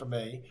competency for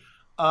me.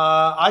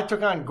 I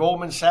took on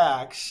Goldman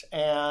Sachs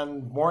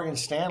and Morgan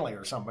Stanley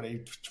or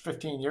somebody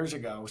 15 years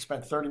ago,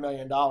 spent $30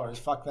 million.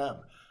 Fuck them.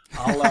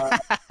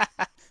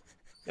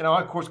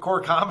 Of course,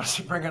 core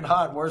competency, bring it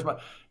on. Where's my,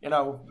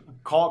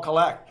 call,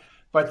 collect.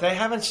 But they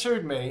haven't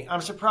sued me.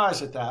 I'm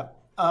surprised at that.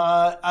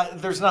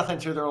 There's nothing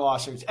to their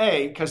lawsuits.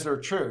 A, because they're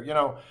true.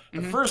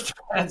 The first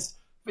offense,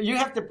 you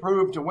have to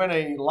prove to win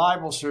a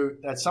libel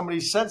suit that somebody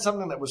said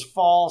something that was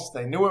false.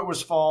 They knew it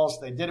was false.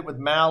 They did it with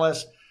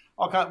malice.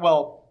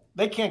 Well,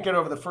 they can't get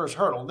over the first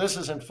hurdle. This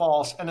isn't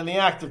false. And in the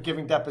act of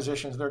giving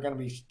depositions, they're going to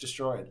be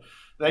destroyed.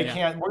 They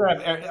can't. We're going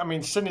to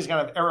have. Sydney's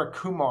going to have Eric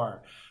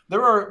Kumar.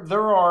 There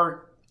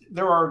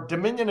are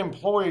Dominion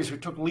employees who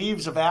took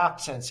leaves of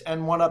absence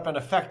and went up and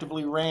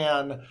effectively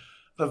ran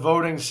the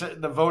voting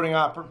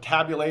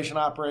tabulation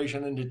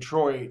operation in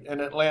Detroit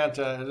and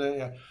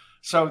Atlanta.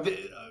 So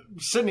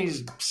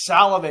Sydney's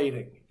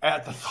salivating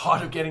at the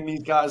thought of getting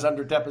these guys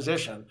under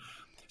deposition.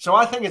 So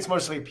I think it's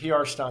mostly a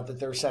PR stunt that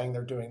they're saying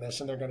they're doing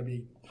this, and they're going to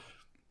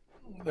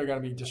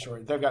be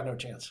destroyed. They've got no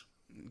chance.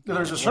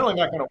 They're certainly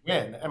not going to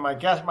win. And my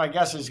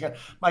guess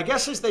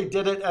is they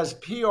did it as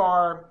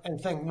PR and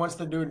think once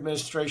the new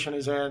administration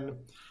is in,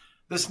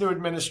 this new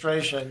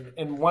administration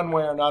in one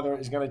way or another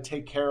is going to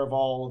take care of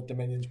all of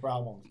Dominion's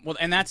problems. Well,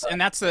 and that's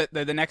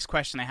the next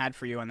question I had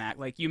for you on that.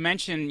 Like you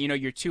mentioned,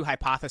 your two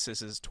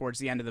hypotheses towards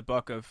the end of the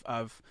book of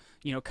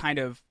kind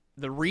of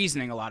the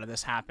reasoning a lot of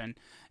this happened.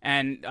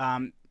 And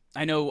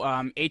I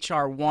know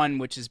HR 1,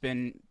 which has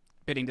been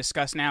being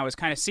discussed now, is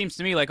kind of seems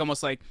to me like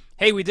almost like,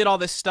 hey, we did all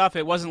this stuff,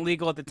 it wasn't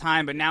legal at the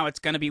time, but now it's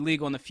going to be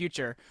legal in the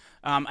future.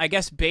 I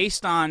guess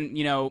based on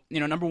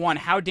number one,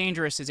 how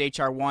dangerous is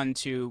HR 1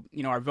 to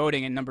our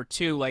voting, and number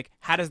two, like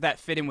how does that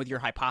fit in with your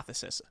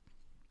hypothesis?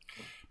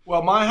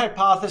 Well, my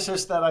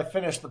hypothesis that I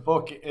finished the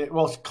book,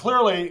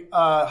 clearly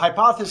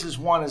hypothesis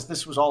 1 is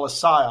this was all a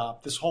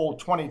psyop. This whole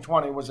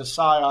 2020 was a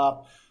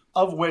psyop,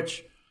 of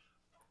which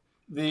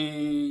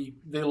the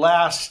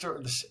last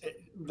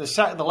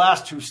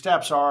two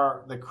steps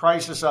are the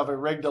crisis of a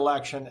rigged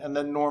election and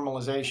then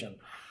normalization,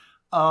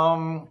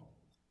 and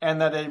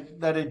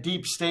that a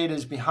deep state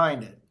is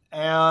behind it.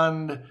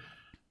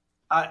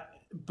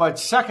 But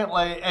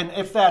secondly, and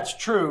if that's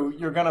true,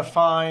 you're going to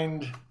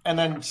find, and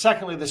then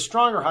secondly, the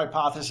stronger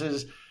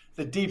hypothesis,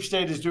 the deep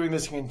state is doing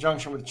this in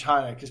conjunction with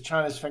China because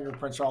China's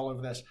fingerprints are all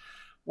over this.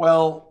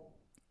 Well,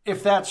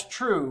 if that's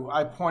true,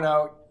 I point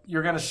out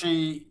you're going to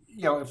see,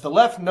 if the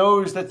left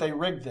knows that they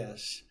rigged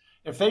this,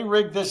 if they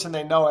rigged this and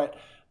they know it,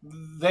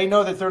 they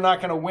know that they're not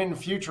going to win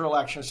future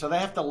elections. So they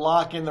have to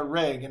lock in the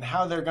rig. And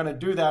how they're going to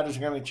do that is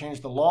they're going to change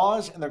the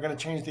laws and they're going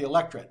to change the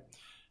electorate.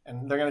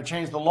 And they're going to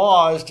change the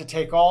laws to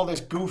take all this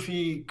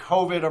goofy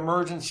COVID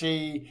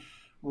emergency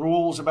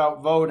rules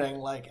about voting,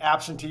 like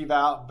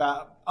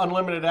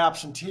unlimited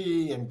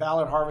absentee and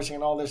ballot harvesting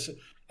and all this,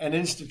 and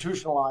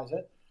institutionalize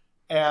it.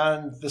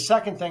 And the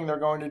second thing they're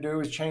going to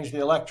do is change the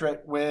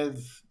electorate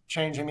with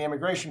changing the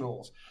immigration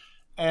rules.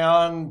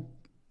 And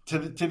to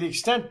the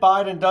extent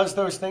Biden does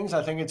those things,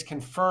 I think it's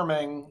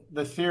confirming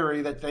the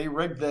theory that they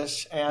rigged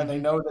this and they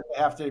know that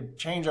they have to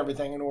change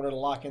everything in order to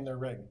lock in their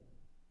rig.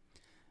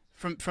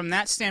 From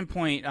that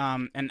standpoint,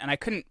 and I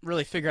couldn't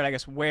really figure out, I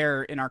guess,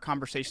 where in our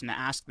conversation to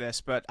ask this,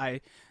 but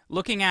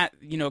looking at,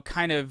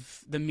 kind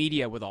of the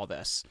media with all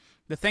this,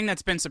 the thing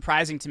that's been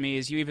surprising to me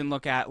is you even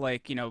look at,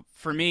 like,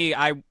 for me,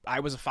 I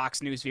was a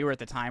Fox News viewer at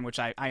the time, which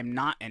I am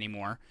not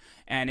anymore.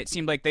 And it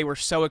seemed like they were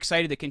so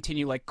excited to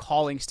continue, like,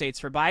 calling states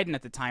for Biden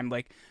at the time.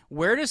 Like,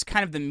 where does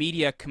kind of the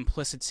media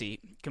complicity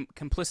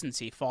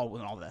fall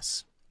with all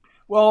this?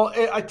 Well,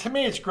 to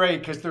me, it's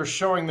great because they're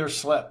showing their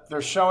slip.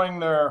 They're showing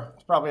their,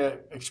 it's probably an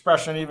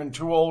expression even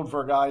too old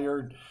for a guy.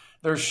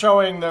 They're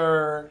showing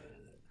their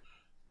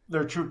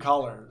true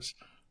colors.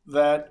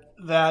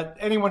 That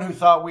anyone who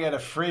thought we had a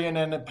free and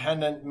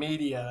independent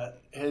media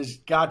has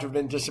got to have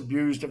been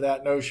disabused of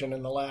that notion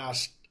in the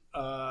last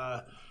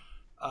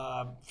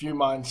few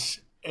months.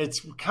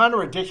 It's kind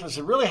of ridiculous.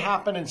 It really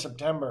happened in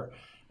September.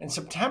 In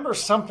September,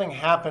 something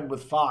happened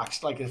with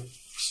Fox, like a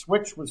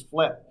switch was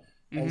flipped.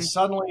 And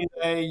suddenly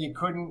they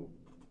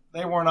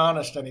weren't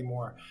honest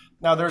anymore.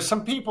 Now, there's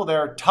some people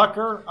there.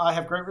 Tucker, I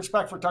have great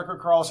respect for Tucker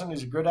Carlson.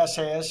 He's a good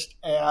essayist.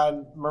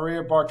 And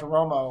Maria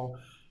Bartiromo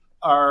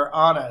are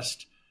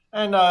honest.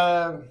 And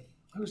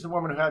who's the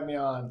woman who had me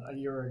on a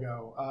year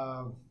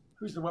ago?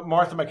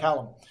 Martha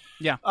McCallum.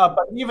 Yeah. But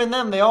even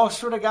them, they all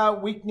sort of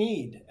got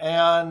weak-kneed.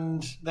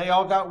 And they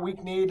all got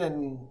weak-kneed,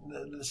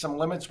 and some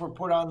limits were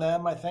put on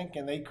them, I think,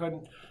 and they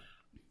couldn't.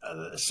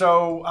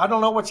 So I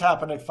don't know what's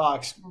happened at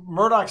Fox.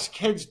 Murdoch's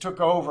kids took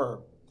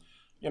over,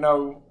 in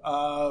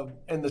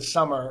the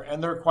summer,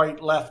 and they're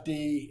quite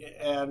lefty.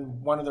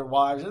 And one of their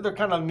wives, they're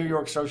kind of New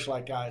York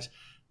socialite guys,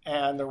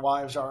 and their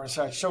wives are and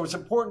such. So it's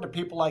important to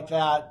people like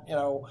that,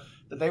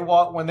 that they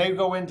walk when they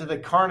go into the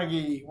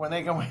Carnegie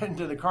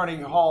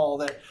Hall,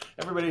 that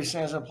everybody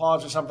stands and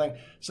applauds or something.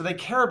 So they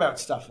care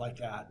about stuff like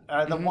that.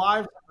 The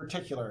wives in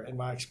particular, in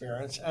my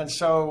experience, and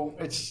so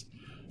it's.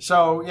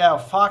 So, yeah,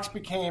 Fox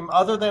became,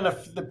 other than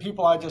the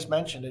people I just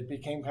mentioned, it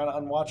became kind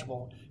of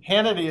unwatchable.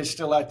 Hannity is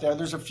still out there.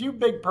 There's a few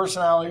big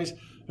personalities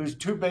who's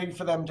too big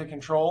for them to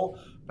control,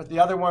 but the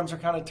other ones are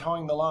kind of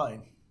towing the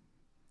line.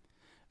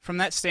 From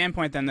that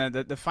standpoint, then,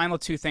 the final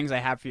two things I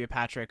have for you,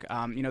 Patrick,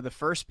 the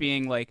first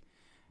being, like,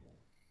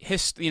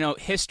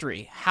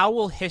 history. How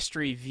will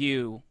history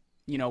view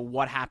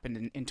what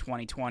happened in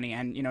 2020,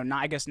 and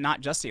I guess not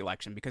just the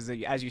election, because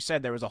as you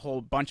said, there was a whole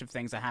bunch of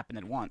things that happened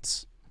at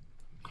once.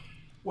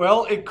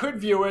 Well, it could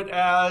view it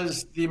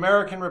as the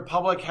American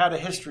Republic had a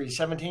history,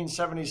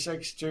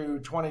 1776 to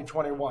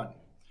 2021.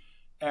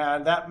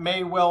 And that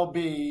may well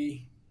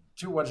be,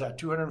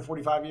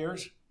 245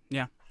 years?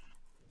 Yeah.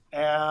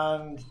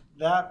 And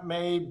that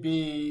may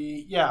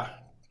be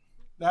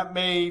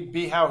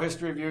how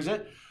history views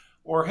it.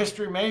 Or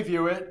history may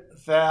view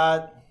it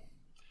that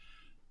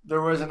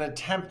there was an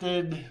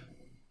attempted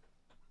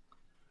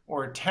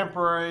or a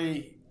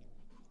temporary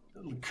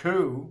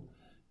coup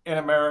in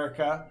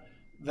America,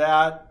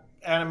 the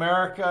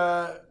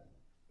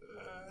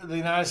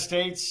United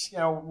States,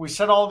 we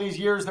said all these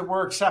years that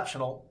we're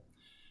exceptional.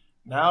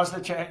 Now's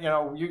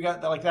the you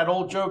got like that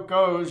old joke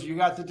goes, you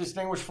got the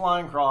Distinguished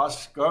Flying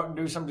Cross, go out and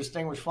do some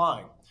distinguished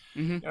flying.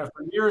 Mm-hmm.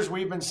 For years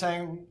we've been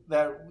saying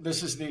that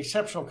this is the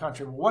exceptional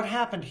country. What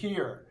happened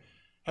here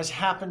has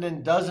happened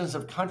in dozens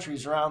of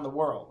countries around the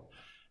world,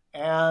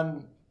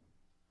 and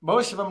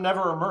most of them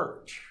never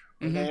emerge.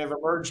 Mm-hmm. They have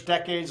emerged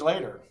decades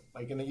later,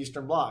 like in the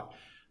Eastern Bloc.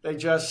 They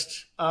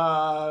just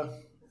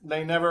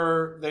they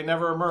never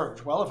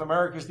emerge. Well, if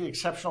America is the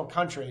exceptional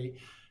country,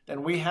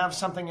 then we have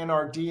something in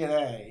our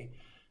DNA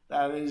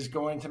that is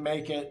going to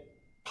make it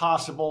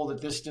possible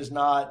that this does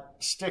not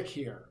stick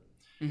here.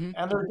 Mm-hmm.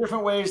 And there are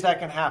different ways that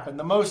can happen.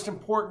 The most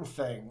important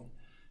thing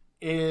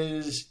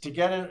is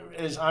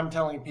as I'm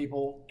telling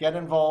people, get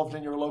involved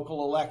in your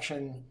local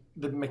election,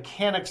 the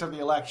mechanics of the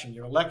election,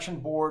 your election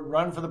board,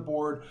 run for the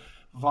board,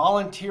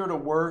 volunteer to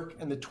work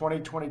in the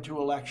 2022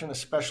 election,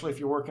 especially if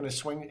you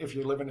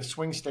live in a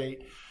swing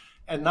state,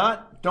 and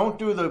don't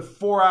do the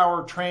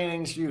 4-hour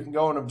training so you can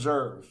go and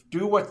observe.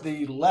 Do what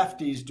the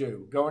lefties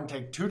do. Go and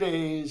take 2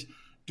 days,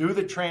 do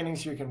the training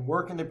so you can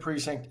work in the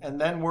precinct and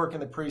then work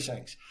in the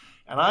precincts.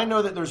 And I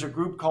know that there's a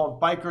group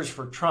called Bikers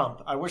for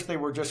Trump. I wish they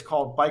were just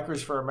called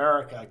Bikers for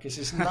America, because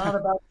it's not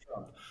about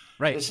Trump.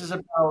 Right. This is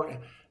about...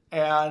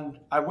 And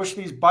I wish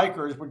these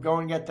bikers would go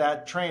and get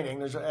that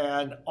training,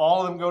 and all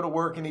of them go to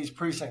work in these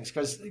precincts.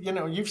 Because,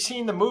 you've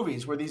seen the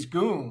movies where these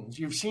goons,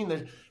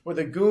 where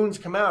the goons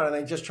come out and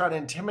they just try to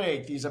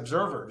intimidate these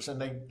observers,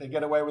 and they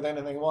get away with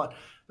anything they want.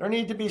 There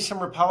need to be some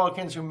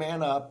Republicans who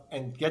man up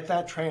and get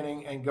that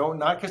training and go,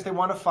 not because they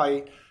want to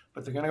fight,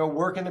 but they're going to go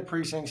work in the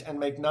precincts and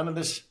make sure none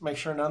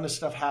of this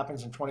stuff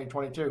happens in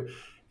 2022.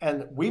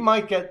 And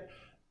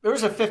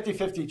there's a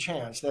 50-50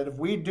 chance that if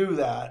we do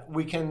that,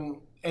 we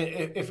can...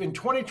 If in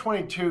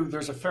 2022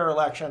 there's a fair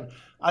election,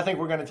 I think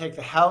we're going to take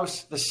the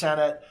House, the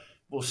Senate,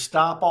 we'll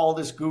stop all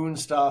this goon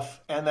stuff,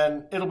 and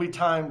then it'll be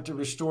time to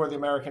restore the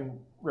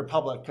American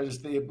Republic, because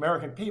the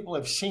American people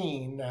have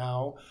seen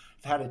now,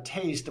 have had a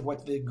taste of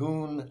what the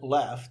goon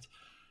left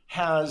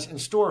has in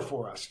store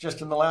for us.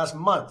 Just in the last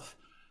month,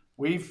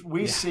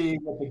 we see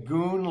what the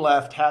goon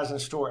left has in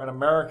store, and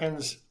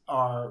Americans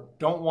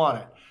don't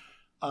want it.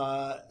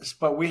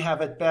 But we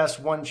have at best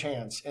one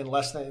chance in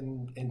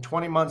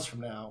 20 months from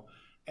now.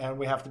 And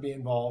we have to be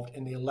involved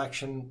in the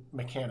election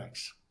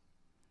mechanics.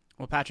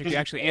 Well, Patrick, you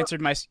actually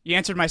answered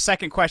my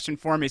second question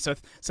for me, so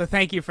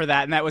thank you for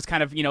that. And that was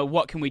kind of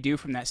what can we do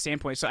from that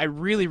standpoint. So I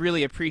really,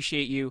 really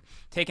appreciate you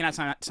taking out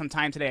some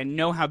time today. I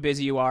know how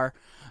busy you are.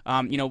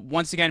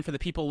 Once again, for the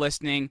people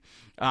listening,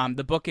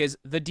 the book is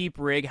The Deep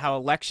Rig: How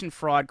Election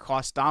Fraud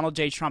Cost Donald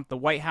J. Trump the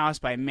White House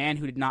by a Man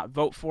Who Did Not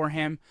Vote for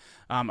Him.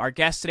 Our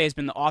guest today has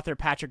been the author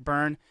Patrick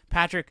Byrne.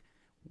 Patrick,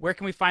 where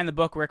can we find the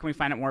book? Where can we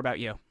find out more about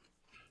you?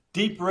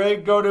 Deep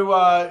Rig, go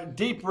to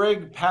Deep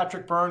Rig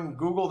Patrick Byrne,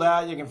 Google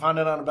that. You can find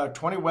it on about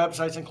 20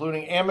 websites,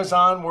 including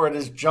Amazon, where it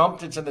has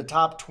jumped. It's in the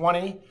top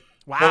 20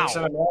 books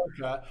in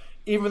America.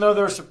 Even though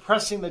they're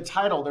suppressing the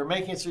title, they're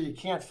making it so you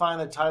can't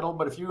find the title.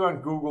 But if you go on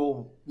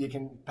Google, you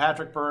can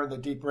Patrick Byrne, The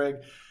Deep Rig.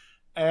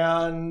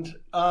 And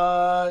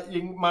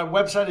my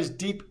website is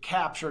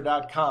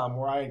deepcapture.com,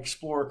 where I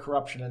explore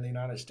corruption in the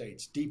United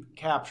States.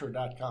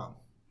 Deepcapture.com.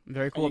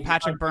 Very cool.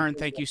 Patrick Byrne,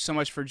 thank you so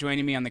much for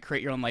joining me on the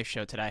Create Your Own Life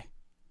show today.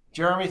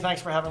 Jeremy,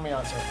 thanks for having me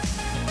on, sir.